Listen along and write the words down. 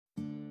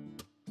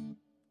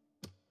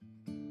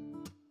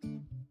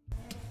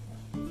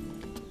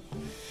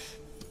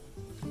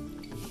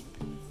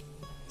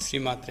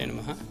శ్రీమాత్రే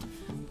నమః.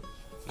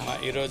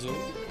 ఈరోజు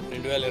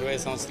 2020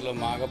 సంవత్సరంలో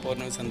మాఘ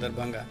పౌర్ణమి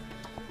సందర్భంగా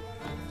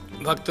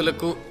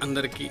భక్తులకు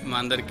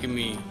అందరికీ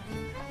మీ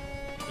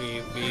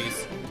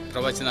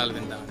ప్రవచనాలు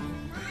విందాం.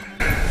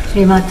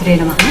 శ్రీమాత్రే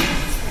నమః.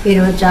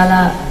 ఈరోజు చాలా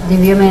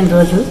దివ్యమైన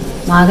రోజు,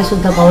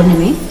 మాఘశుద్ధ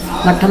పౌర్ణమి.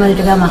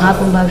 మొట్టమొదటిగా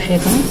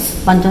మహాకుంభాభిషేకం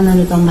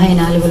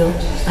 1994లో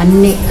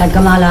అన్ని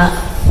ఖడ్గమాల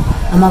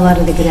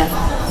అమ్మవారి దగ్గర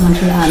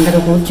మనుషులు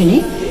అందరూ కూర్చుని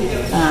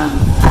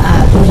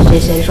పూజ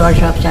చేశారు.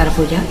 షోడశోపచార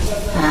పూజ,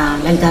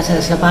 లలితా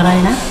సహస్ర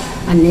పారాయణ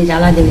అన్నీ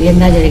చాలా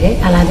దివ్యంగా జరిగాయి.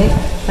 అలాగే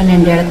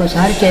 12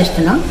 ఏళ్ళకోసారి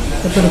చేస్తున్నాం.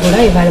 ఇప్పుడు కూడా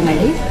ఇవాళ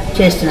మళ్ళీ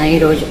చేస్తున్నాం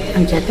ఈరోజు.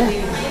 అంచేత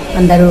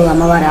అందరూ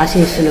అమ్మవారి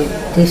ఆశీస్సులు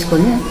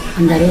తీసుకొని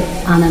అందరూ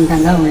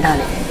ఆనందంగా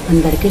ఉండాలి.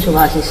 అందరికీ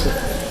శుభాశీస్సులు.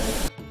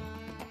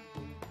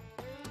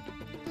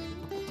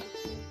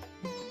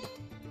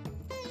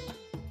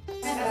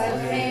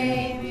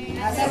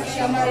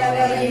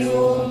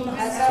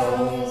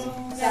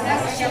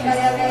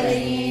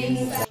 సహక్షమలవలీం